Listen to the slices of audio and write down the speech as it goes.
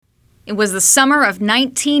It was the summer of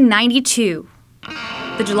 1992.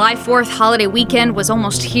 The July 4th holiday weekend was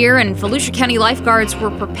almost here, and Volusia County lifeguards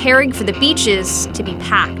were preparing for the beaches to be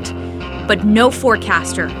packed. But no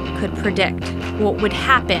forecaster could predict what would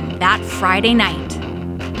happen that Friday night.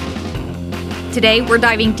 Today, we're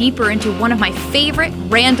diving deeper into one of my favorite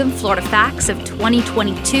random Florida facts of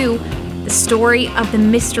 2022, the story of the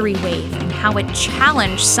mystery wave and how it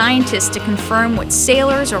challenged scientists to confirm what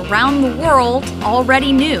sailors around the world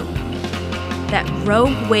already knew, that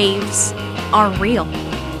rogue waves are real.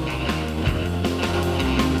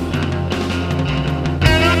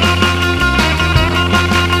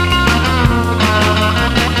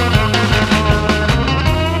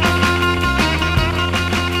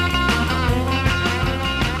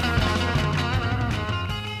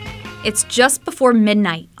 It's just before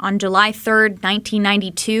midnight on July 3rd,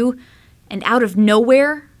 1992, and out of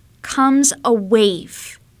nowhere comes a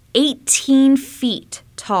wave, 18 feet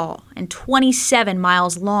tall and 27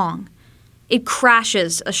 miles long. It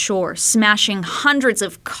crashes ashore, smashing hundreds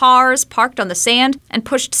of cars parked on the sand and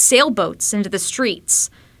pushed sailboats into the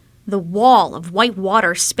streets. The wall of white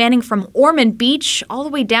water spanning from Ormond Beach all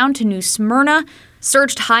the way down to New Smyrna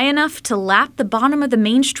surged high enough to lap the bottom of the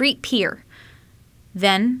Main Street Pier.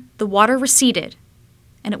 Then the water receded,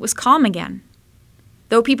 and it was calm again.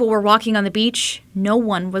 Though people were walking on the beach, no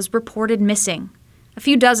one was reported missing. A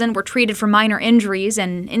few dozen were treated for minor injuries,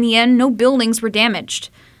 and in the end, no buildings were damaged.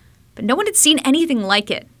 But no one had seen anything like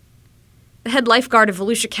it. The head lifeguard of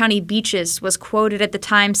Volusia County beaches was quoted at the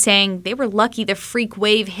time saying they were lucky the freak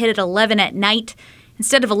wave hit at 11 at night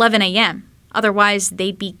instead of 11 a.m. Otherwise,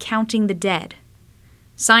 they'd be counting the dead.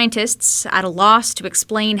 Scientists, at a loss to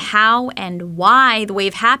explain how and why the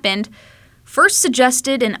wave happened, first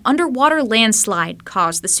suggested an underwater landslide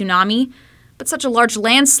caused the tsunami, but such a large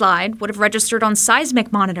landslide would have registered on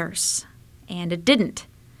seismic monitors, and it didn't.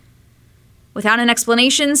 Without an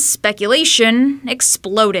explanation, speculation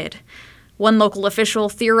exploded. One local official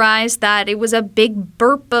theorized that it was a big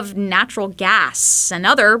burp of natural gas.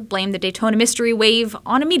 Another blamed the Daytona mystery wave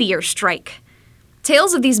on a meteor strike.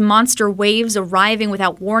 Tales of these monster waves arriving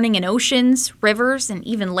without warning in oceans, rivers, and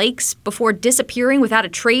even lakes before disappearing without a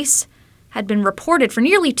trace had been reported for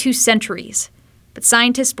nearly 2 centuries, but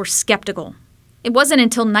scientists were skeptical. It wasn't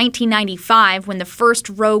until 1995, when the first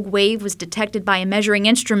rogue wave was detected by a measuring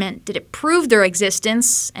instrument, did it prove their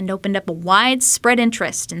existence and opened up a widespread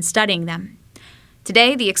interest in studying them.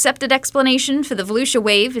 Today, the accepted explanation for the Volusia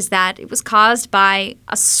wave is that it was caused by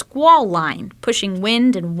a squall line pushing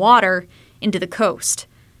wind and water into the coast.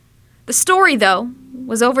 The story, though,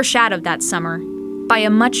 was overshadowed that summer by a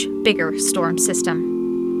much bigger storm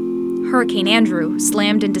system. Hurricane Andrew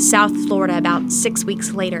slammed into South Florida about 6 weeks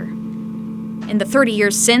later. In the 30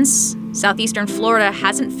 years since, southeastern Florida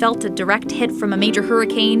hasn't felt a direct hit from a major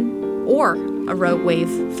hurricane, or a rogue wave,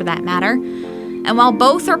 for that matter. And while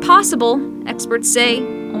both are possible, experts say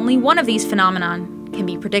only one of these phenomenon can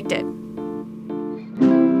be predicted.